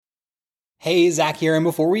Hey, Zach here, and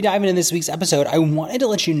before we dive into this week's episode, I wanted to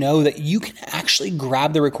let you know that you can actually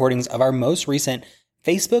grab the recordings of our most recent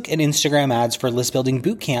Facebook and Instagram ads for List Building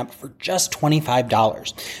Bootcamp for just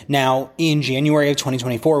 $25. Now, in January of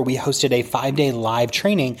 2024, we hosted a 5-day live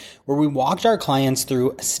training where we walked our clients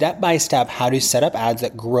through step-by-step how to set up ads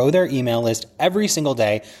that grow their email list every single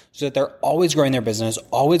day so that they're always growing their business,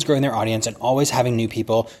 always growing their audience, and always having new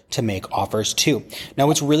people to make offers to. Now,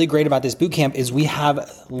 what's really great about this bootcamp is we have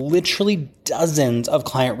literally dozens of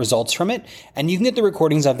client results from it, and you can get the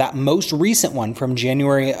recordings of that most recent one from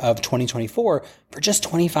January of 2024 for just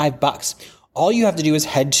 $25. All you have to do is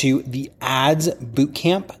head to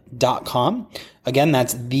theadsbootcamp.com. Again,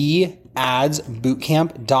 that's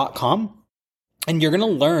theadsbootcamp.com. And you're going to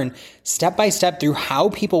learn step by step through how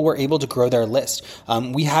people were able to grow their list.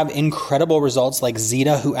 We have incredible results like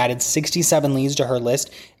Zeta, who added 67 leads to her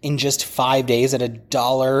list in just 5 days at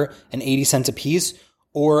 $1.80 a piece.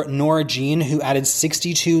 Or Nora Jean, who added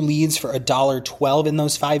 62 leads for $1.12 in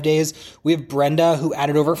those 5 days. We have Brenda, who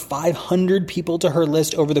added over 500 people to her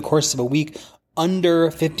list over the course of a week,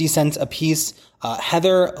 under 50 cents a piece.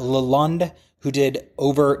 Heather Lalonde, who did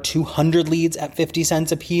over 200 leads at 50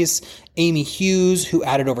 cents a piece. Amy Hughes, who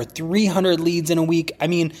added over 300 leads in a week. I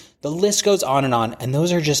mean, the list goes on. And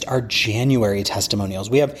those are just our January testimonials.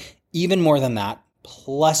 We have even more than that,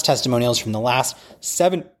 plus testimonials from the last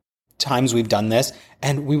 7 times we've done this,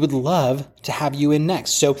 and we would love to have you in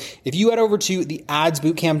next. So if you head over to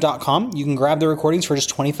theadsbootcamp.com, you can grab the recordings for just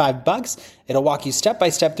 $25. It'll walk you step by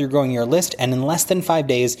step through growing your list, and in less than 5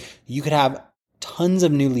 days, you could have tons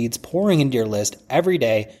of new leads pouring into your list every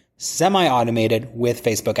day, semi-automated with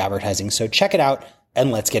Facebook advertising. So check it out,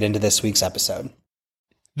 and let's get into this week's episode.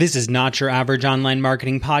 This is Not Your Average Online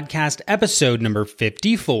Marketing Podcast, episode number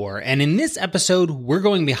 54. And in this episode, we're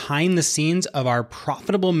going behind the scenes of our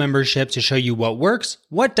profitable membership to show you what works,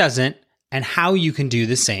 what doesn't, and how you can do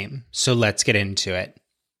the same. So let's get into it.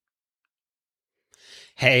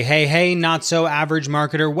 Hey, not so average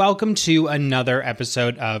marketer. Welcome to another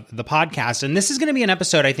episode of the podcast. And this is going to be an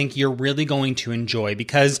episode I think you're really going to enjoy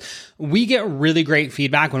because we get really great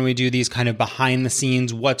feedback when we do these kind of behind the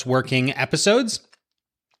scenes, what's working episodes.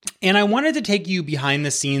 And I wanted to take you behind the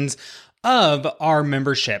scenes of our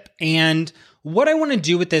membership. And what I want to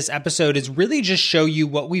do with this episode is really just show you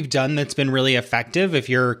what we've done that's been really effective if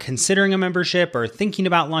you're considering a membership or thinking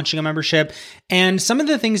about launching a membership, and some of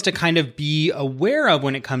the things to kind of be aware of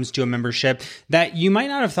when it comes to a membership that you might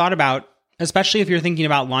not have thought about, especially if you're thinking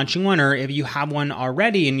about launching one or if you have one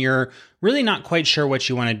already and you're really not quite sure what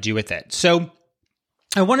you want to do with it. So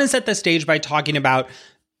I want to set the stage by talking about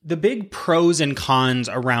the big pros and cons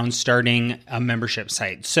around starting a membership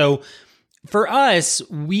site. So for us,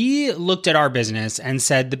 we looked at our business and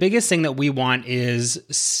said the biggest thing that we want is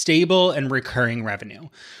stable and recurring revenue.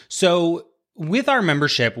 So with our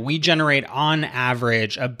membership, we generate on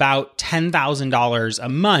average about $10,000 a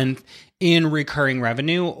month in recurring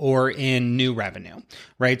revenue or in new revenue,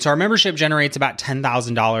 right? So our membership generates about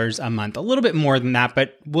 $10,000 a month, a little bit more than that,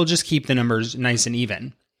 but we'll just keep the numbers nice and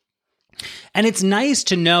even. And it's nice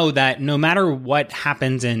to know that no matter what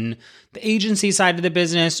happens in the agency side of the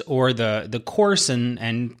business or the course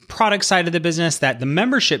and product side of the business, that the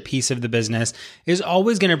membership piece of the business is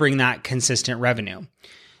always going to bring that consistent revenue.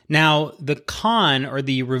 Now, the con or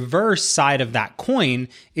the reverse side of that coin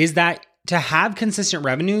is that to have consistent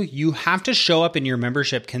revenue, you have to show up in your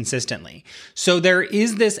membership consistently. So there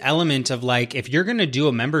is this element of like, if you're going to do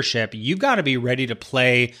a membership, you've got to be ready to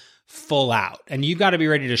play full out. And you've got to be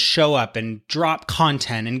ready to show up and drop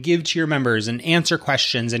content and give to your members and answer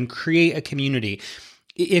questions and create a community.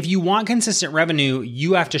 If you want consistent revenue,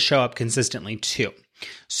 you have to show up consistently too.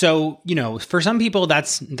 So, for some people,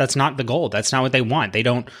 that's not the goal. That's not what they want. They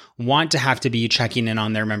don't want to have to be checking in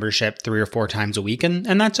on their membership 3 or 4 times a week, and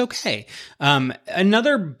that's okay.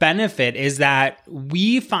 Another benefit is that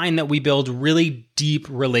we find that we build really deep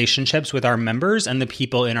relationships with our members and the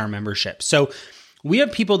people in our membership. So we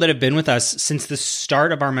have people that have been with us since the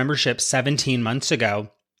start of our membership 17 months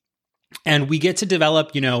ago, and we get to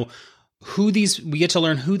develop, we get to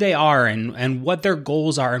learn who they are and what their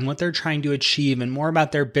goals are and what they're trying to achieve and more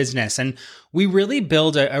about their business. And we really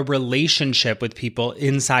build a relationship with people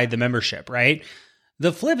inside the membership, right?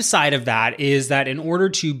 The flip side of that is that in order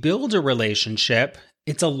to build a relationship,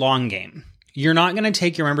 it's a long game. You're not going to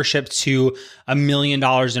take your membership to $1 million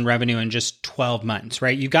in revenue in just 12 months,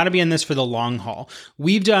 right? You've got to be in this for the long haul.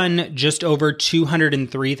 We've done just over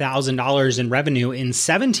 $203,000 in revenue in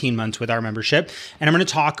 17 months with our membership. And I'm going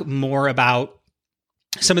to talk more about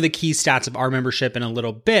some of the key stats of our membership in a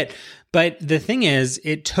little bit. But the thing is,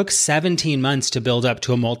 it took 17 months to build up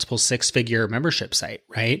to a multiple six-figure membership site,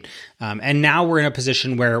 right? And now we're in a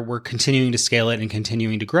position where we're continuing to scale it and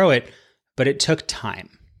continuing to grow it, but it took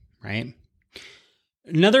time, right?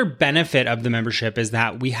 Another benefit of the membership is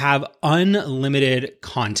that we have unlimited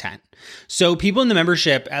content. So people in the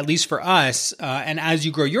membership, at least for us, and as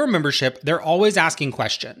you grow your membership, they're always asking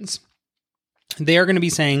questions. They are going to be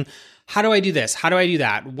saying, how do I do this? How do I do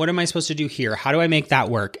that? What am I supposed to do here? How do I make that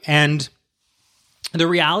work? And the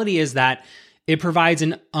reality is that it provides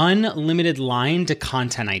an unlimited line to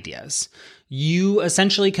content ideas. You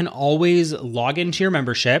essentially can always log into your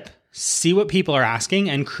membership, see what people are asking,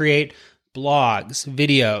 and create blogs,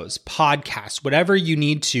 videos, podcasts, whatever you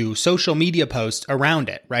need to, social media posts around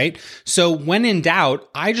it, right? So when in doubt,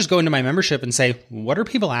 I just go into my membership and say, what are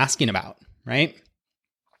people asking about, right?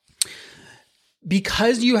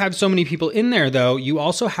 Because you have so many people in there, though, you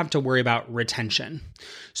also have to worry about retention.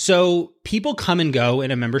 So people come and go in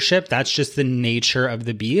a membership. That's just the nature of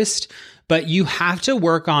the beast. But you have to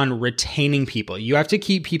work on retaining people. You have to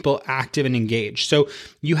keep people active and engaged. So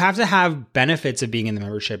you have to have benefits of being in the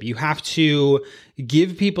membership. You have to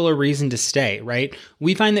give people a reason to stay, right?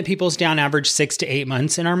 We find that people stay on average 6 to 8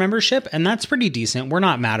 months in our membership, and that's pretty decent. We're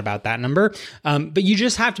not mad about that number. But you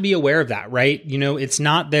just have to be aware of that, right? You know, it's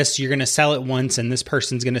not this, you're going to sell it once and this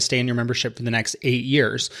person's going to stay in your membership for the next 8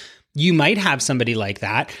 years. You might have somebody like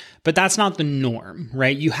that, but that's not the norm,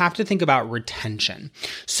 right? You have to think about retention.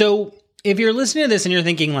 So if you're listening to this and you're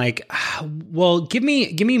thinking like, well, give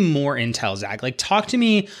me more intel, Zach, like talk to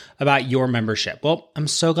me about your membership. Well, I'm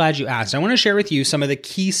so glad you asked. I want to share with you some of the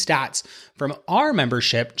key stats from our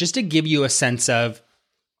membership just to give you a sense of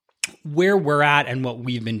where we're at and what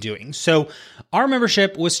we've been doing. So our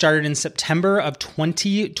membership was started in September of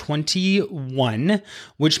 2021,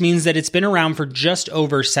 which means that it's been around for just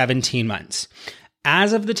over 17 months.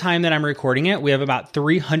 As of the time that I'm recording it, we have about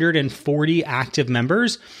 340 active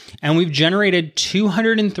members, and we've generated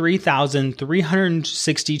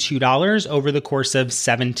 $203,362 over the course of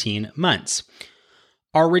 17 months.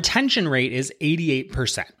 Our retention rate is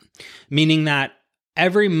 88%, meaning that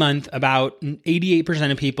every month, about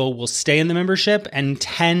 88% of people will stay in the membership and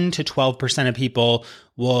 10 to 12% of people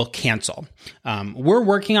will cancel. We're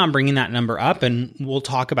working on bringing that number up, and we'll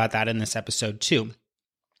talk about that in this episode too.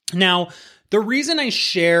 Now, the reason I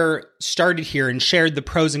started here and shared the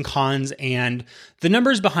pros and cons and the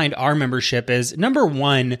numbers behind our membership is, number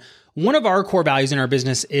one of our core values in our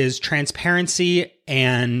business is transparency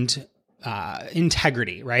and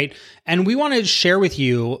integrity, right? And we want to share with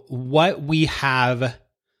you what we have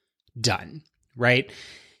done, right?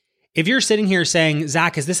 If you're sitting here saying,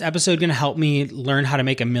 Zach, is this episode going to help me learn how to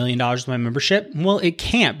make $1 million with my membership? Well, it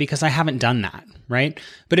can't, because I haven't done that, right?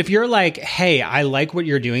 But if you're like, hey, I like what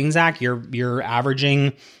you're doing, Zach, you're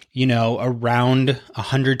averaging, around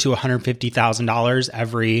 $100,000 to $150,000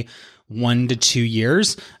 every 1 to 2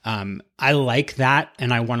 years. I like that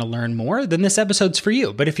and I want to learn more, then this episode's for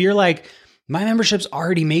you. But if you're like, my membership's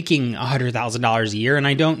already making $100,000 a year and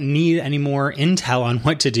I don't need any more intel on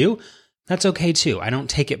what to do, that's okay too. I don't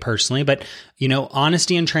take it personally, but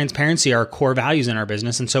honesty and transparency are core values in our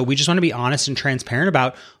business. And so we just want to be honest and transparent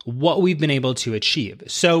about what we've been able to achieve.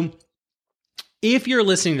 So if you're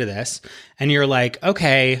listening to this and you're like,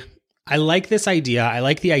 okay, I like this idea. I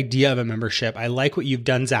like the idea of a membership. I like what you've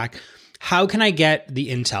done, Zach. How can I get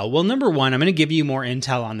the intel? Well, number one, I'm going to give you more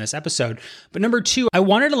intel on this episode. But number two, I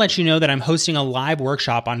wanted to let you know that I'm hosting a live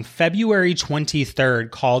workshop on February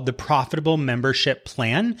 23rd called the Profitable Membership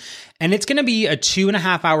Plan. And it's going to be a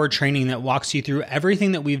 2.5-hour training that walks you through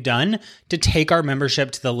everything that we've done to take our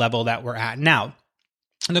membership to the level that we're at now.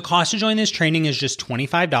 The cost to join this training is just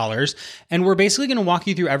 $25, and we're basically going to walk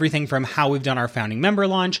you through everything from how we've done our founding member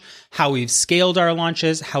launch, how we've scaled our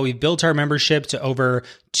launches, how we've built our membership to over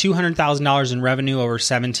 $200,000 in revenue over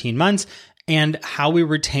 17 months, and how we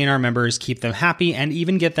retain our members, keep them happy, and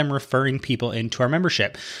even get them referring people into our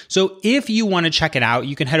membership. So if you want to check it out,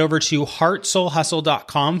 you can head over to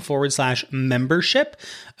heartsoulhustle.com/membership.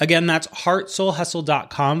 Again, that's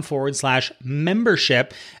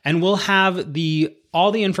heartsoulhustle.com/membership, and we'll have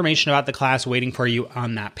all the information about the class waiting for you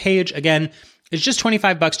on that page. Again, it's just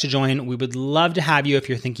 $25 to join. We would love to have you if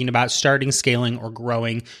you're thinking about starting, scaling, or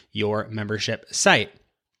growing your membership site.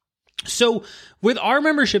 So with our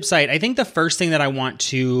membership site, I think the first thing that I want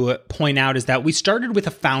to point out is that we started with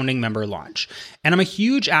a founding member launch. And I'm a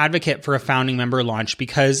huge advocate for a founding member launch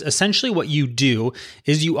because essentially what you do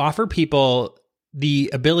is you offer people the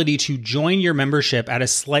ability to join your membership at a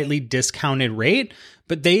slightly discounted rate,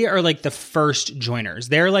 but they are like the first joiners.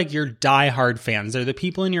 They're like your diehard fans. They're the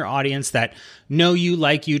people in your audience that know you,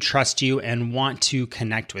 like you, trust you, and want to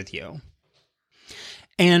connect with you.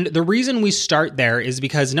 And the reason we start there is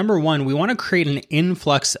because number one, we want to create an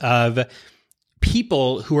influx of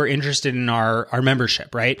people who are interested in our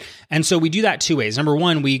membership, right? And so we do that two ways. Number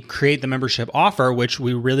one, we create the membership offer, which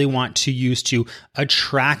we really want to use to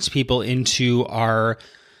attract people into our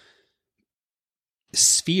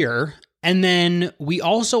sphere. And then we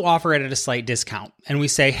also offer it at a slight discount. And we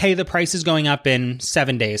say, hey, the price is going up in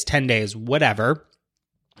 7 days, 10 days, whatever.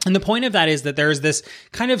 And the point of that is that there's this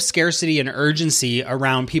kind of scarcity and urgency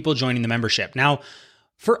around people joining the membership. Now,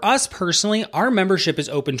 for us personally, our membership is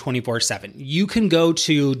open 24/7. You can go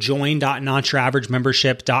to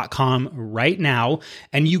join.notyouraverage.membership.com right now,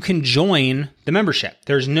 and you can join the membership.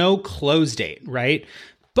 There's no close date, right?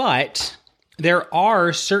 But there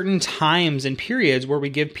are certain times and periods where we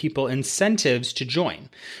give people incentives to join.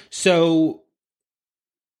 So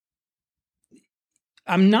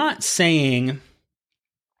I'm not saying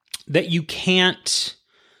that you can't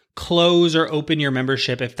close or open your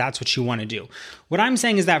membership if that's what you want to do. What I'm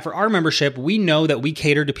saying is that for our membership, we know that we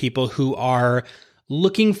cater to people who are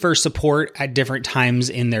looking for support at different times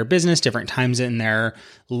in their business, different times in their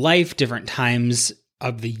life, different times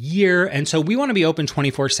of the year. And so we want to be open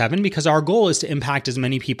 24/7 because our goal is to impact as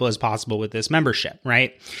many people as possible with this membership,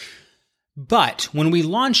 right? But when we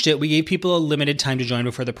launched it, we gave people a limited time to join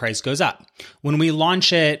before the price goes up. When we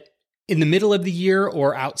launch it in the middle of the year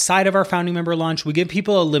or outside of our founding member launch, we give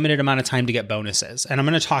people a limited amount of time to get bonuses. And I'm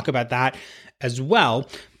going to talk about that as well.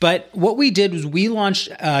 But what we did was we launched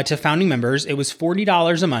to founding members. It was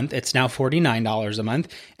 $40 a month. It's now $49 a month.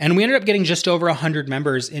 And we ended up getting just over 100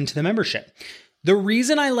 members into the membership. The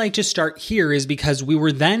reason I like to start here is because we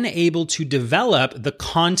were then able to develop the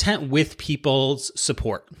content with people's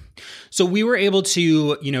support. So we were able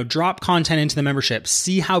to, drop content into the membership,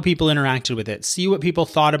 see how people interacted with it, see what people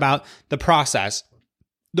thought about the process,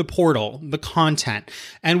 the portal, the content.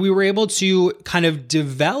 And we were able to kind of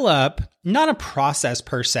develop not a process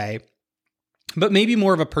per se, but maybe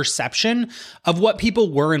more of a perception of what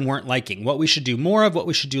people were and weren't liking, what we should do more of, what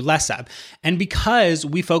we should do less of. And because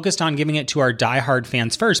we focused on giving it to our diehard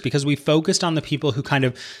fans first, because we focused on the people who kind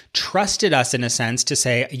of trusted us in a sense to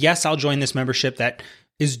say, yes, I'll join this membership that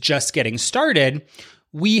is just getting started,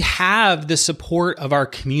 we have the support of our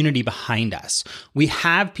community behind us. We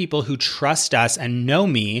have people who trust us and know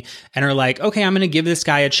me and are like, okay, I'm going to give this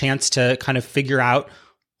guy a chance to kind of figure out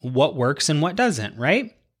what works and what doesn't,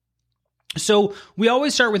 right? So we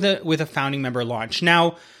always start with a founding member launch.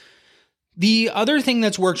 Now, the other thing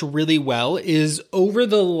that's worked really well is over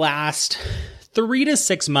the last 3 to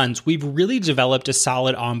 6 months, we've really developed a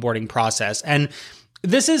solid onboarding process. And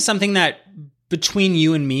this is something that between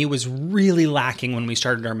you and me was really lacking when we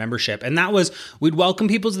started our membership. And that was we'd welcome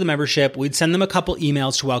people to the membership. We'd send them a couple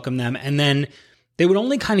emails to welcome them. And then they would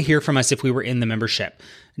only kind of hear from us if we were in the membership.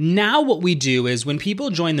 Now what we do is when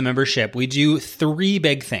people join the membership, we do 3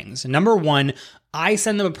 big things. Number one, I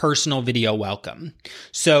send them a personal video welcome.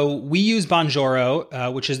 So we use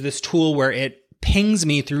Bonjoro, which is this tool where it pings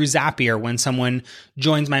me through Zapier when someone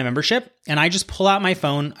joins my membership. And I just pull out my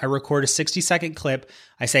phone. I record a 60-second clip.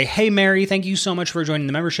 I say, hey, Mary, thank you so much for joining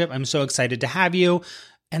the membership. I'm so excited to have you.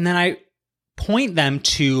 And then I point them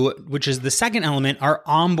to, which is the second element, our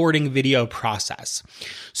onboarding video process.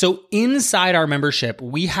 So inside our membership,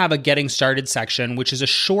 we have a getting started section, which is a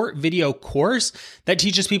short video course that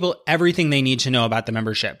teaches people everything they need to know about the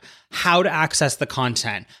membership, how to access the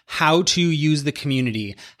content, how to use the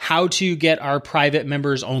community, how to get our private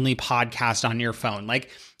members only podcast on your phone,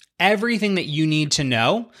 like everything that you need to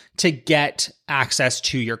know to get access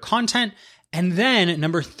to your content. And then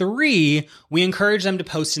number 3, we encourage them to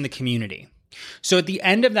post in the community. So at the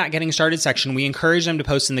end of that getting started section, we encourage them to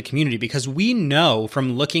post in the community because we know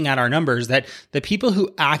from looking at our numbers that the people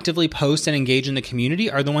who actively post and engage in the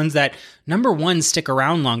community are the ones that, number 1, stick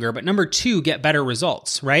around longer, but number 2, get better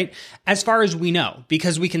results, right? As far as we know,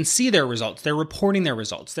 because we can see their results, they're reporting their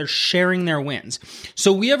results, they're sharing their wins.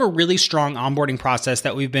 So we have a really strong onboarding process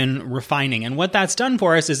that we've been refining. And what that's done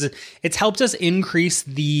for us is it's helped us increase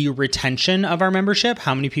the retention of our membership,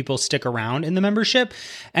 how many people stick around in the membership.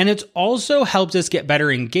 And it's also helped us get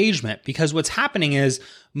better engagement because what's happening is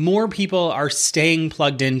more people are staying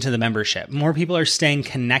plugged into the membership. More people are staying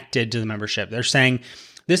connected to the membership. They're saying,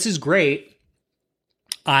 this is great.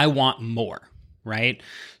 I want more, right?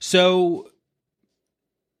 So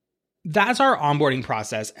that's our onboarding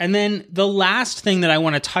process. And then the last thing that I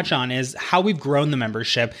want to touch on is how we've grown the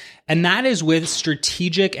membership. And that is with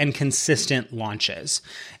strategic and consistent launches.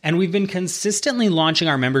 And we've been consistently launching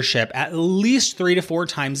our membership at least 3 to 4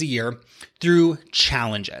 times a year through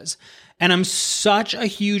challenges. And I'm such a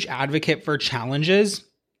huge advocate for challenges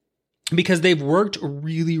because they've worked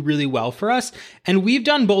really, really well for us. And we've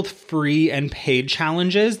done both free and paid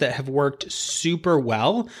challenges that have worked super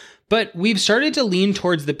well. But we've started to lean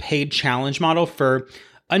towards the paid challenge model for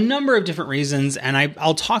a number of different reasons. And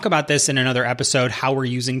I'll talk about this in another episode, how we're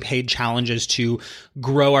using paid challenges to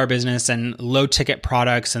grow our business and low ticket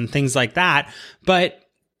products and things like that. But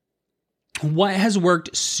what has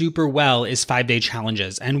worked super well is 5-day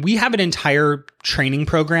challenges. And we have an entire training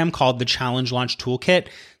program called the Challenge Launch Toolkit.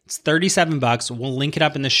 It's $37. We'll link it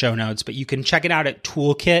up in the show notes, but you can check it out at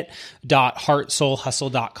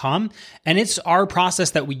toolkit.heartsoulhustle.com. And it's our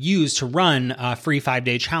process that we use to run free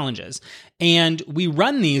 5-day challenges. And we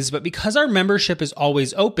run these, but because our membership is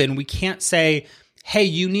always open, we can't say, hey,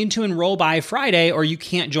 you need to enroll by Friday or you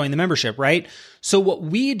can't join the membership, right? So what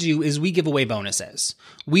we do is we give away bonuses.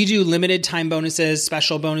 We do limited time bonuses,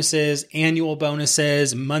 special bonuses, annual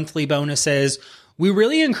bonuses, monthly bonuses. We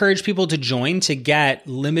really encourage people to join to get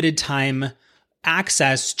limited time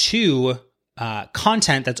access to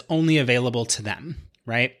content that's only available to them,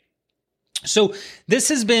 right? So this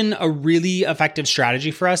has been a really effective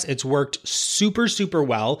strategy for us. It's worked super, super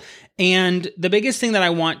well. And the biggest thing that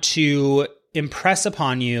I want to impress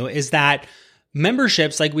upon you is that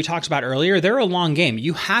memberships, like we talked about earlier, they're a long game.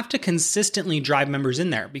 You have to consistently drive members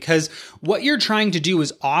in there because what you're trying to do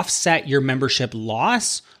is offset your membership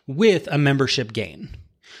loss with a membership gain.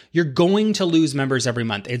 You're going to lose members every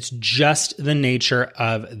month. It's just the nature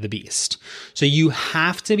of the beast. So you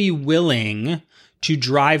have to be willing to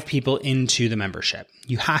drive people into the membership.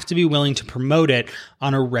 You have to be willing to promote it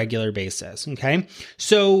on a regular basis. Okay.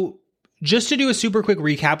 So just to do a super quick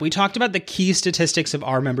recap, we talked about the key statistics of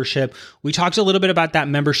our membership. We talked a little bit about that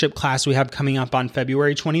membership class we have coming up on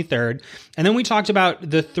February 23rd. And then we talked about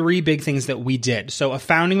the 3 big things that we did. So a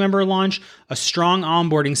founding member launch, a strong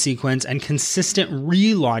onboarding sequence, and consistent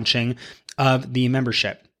relaunching of the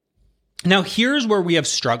membership. Now, here's where we have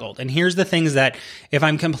struggled. And here's the things that, if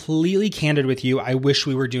I'm completely candid with you, I wish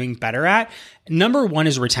we were doing better at. Number 1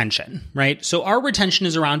 is retention, right? So our retention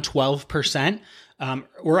is around 12%.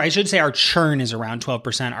 Or I should say our churn is around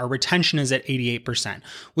 12%. Our retention is at 88%,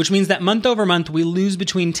 which means that month over month, we lose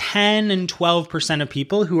between 10 and 12% of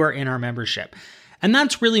people who are in our membership. And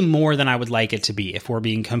that's really more than I would like it to be, if we're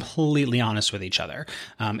being completely honest with each other.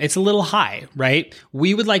 It's a little high, right?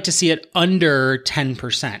 We would like to see it under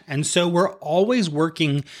 10%. And so we're always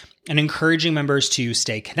working and encouraging members to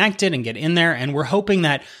stay connected and get in there. And we're hoping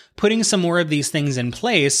that putting some more of these things in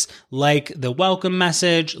place, like the welcome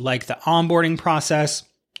message, like the onboarding process,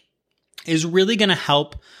 is really going to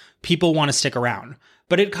help people want to stick around.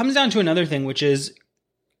 But it comes down to another thing, which is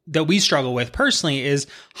that we struggle with personally, is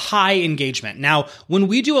high engagement. Now, when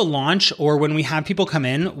we do a launch or when we have people come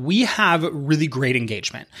in, we have really great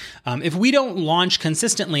engagement. If we don't launch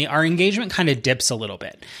consistently, our engagement kind of dips a little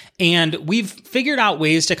bit. And we've figured out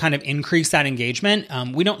ways to kind of increase that engagement.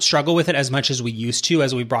 We don't struggle with it as much as we used to,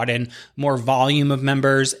 as we brought in more volume of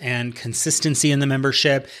members and consistency in the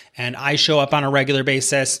membership, and I show up on a regular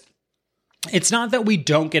basis. It's not that we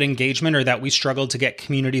don't get engagement or that we struggle to get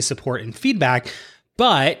community support and feedback,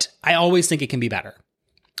 but I always think it can be better.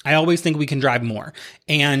 I always think we can drive more.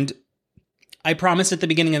 And I promised at the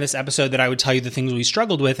beginning of this episode that I would tell you the things we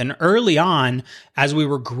struggled with. And early on, as we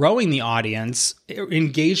were growing the audience,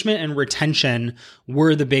 engagement and retention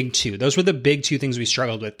were the big 2. Those were the big 2 things we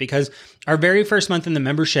struggled with, because our very first month in the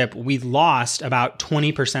membership, we lost about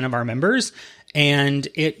 20% of our members, and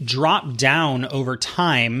it dropped down over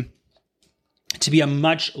time to be a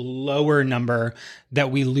much lower number that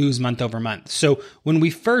we lose month over month. So when we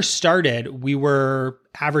first started, we were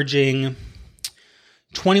averaging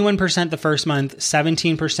 21% the first month,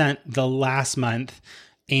 17% the last month,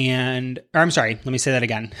 let me say that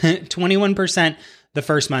again. 21% the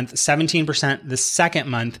first month, 17% the second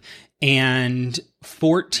month, and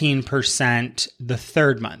 14% the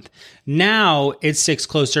third month. Now it sticks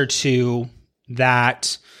closer to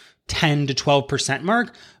that 10 to 12%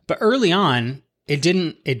 mark. But early on, it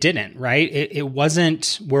didn't, right? It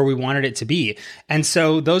wasn't where we wanted it to be. And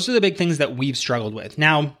so those are the big things that we've struggled with.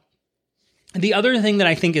 Now, the other thing that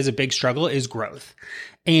I think is a big struggle is growth.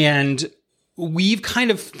 And we've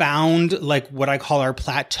kind of found like what I call our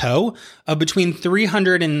plateau of between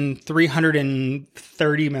 300 and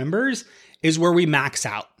 330 members is where we max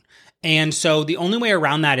out. And so the only way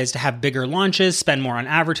around that is to have bigger launches, spend more on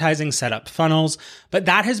advertising, set up funnels. But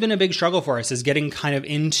that has been a big struggle for us, is getting kind of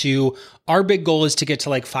into, our big goal is to get to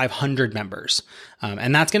like 500 members.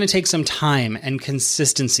 And that's going to take some time and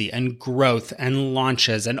consistency and growth and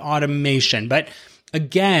launches and automation. But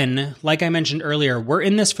again, like I mentioned earlier, we're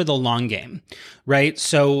in this for the long game, right?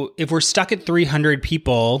 So if we're stuck at 300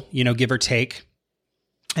 people, give or take,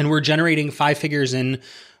 and we're generating 5 figures in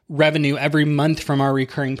revenue every month from our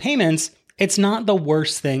recurring payments, it's not the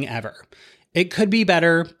worst thing ever. It could be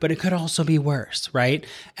better, but it could also be worse, right?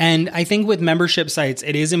 And I think with membership sites,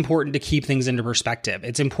 it is important to keep things into perspective.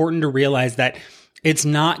 It's important to realize that it's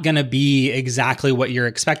not going to be exactly what you're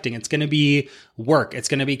expecting. It's going to be work. It's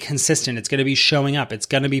going to be consistent. It's going to be showing up. It's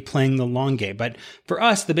going to be playing the long game. But for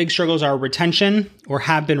us, the big struggles are retention, or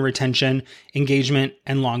have been retention, engagement,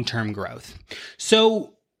 and long-term growth.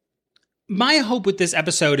 So my hope with this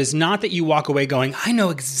episode is not that you walk away going, I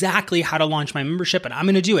know exactly how to launch my membership and I'm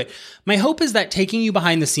going to do it. My hope is that taking you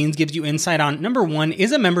behind the scenes gives you insight on, number one,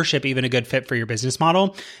 is a membership even a good fit for your business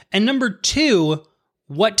model? And number two,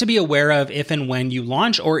 what to be aware of if and when you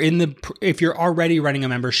launch, or if you're already running a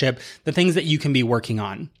membership, the things that you can be working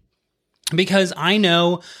on. Because I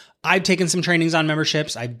know I've taken some trainings on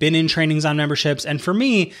memberships. I've been in trainings on memberships. And for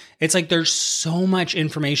me, it's like there's so much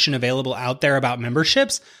information available out there about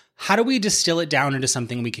memberships. How do we distill it down into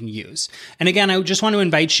something we can use? And again, I just want to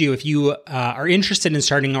invite you, if you are interested in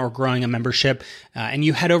starting or growing a membership, and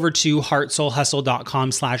you head over to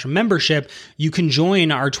heartsoulhustle.com/membership, you can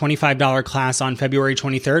join our $25 class on February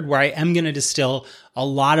 23rd, where I am going to distill a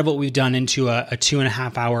lot of what we've done into a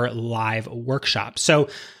 2.5 hour live workshop. So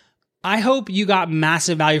I hope you got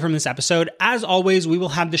massive value from this episode. As always, we will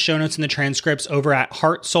have the show notes and the transcripts over at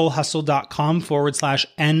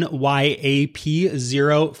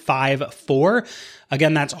heartsoulhustle.com/NYAP054.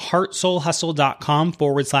 Again, that's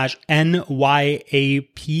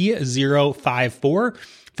heartsoulhustle.com/NYAP054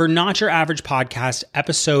 for Not Your Average Podcast,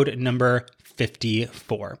 episode number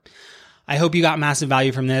 54. I hope you got massive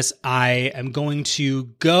value from this. I am going to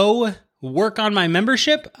go work on my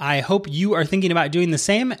membership. I hope you are thinking about doing the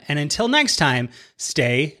same. And until next time,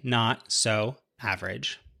 stay not so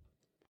average.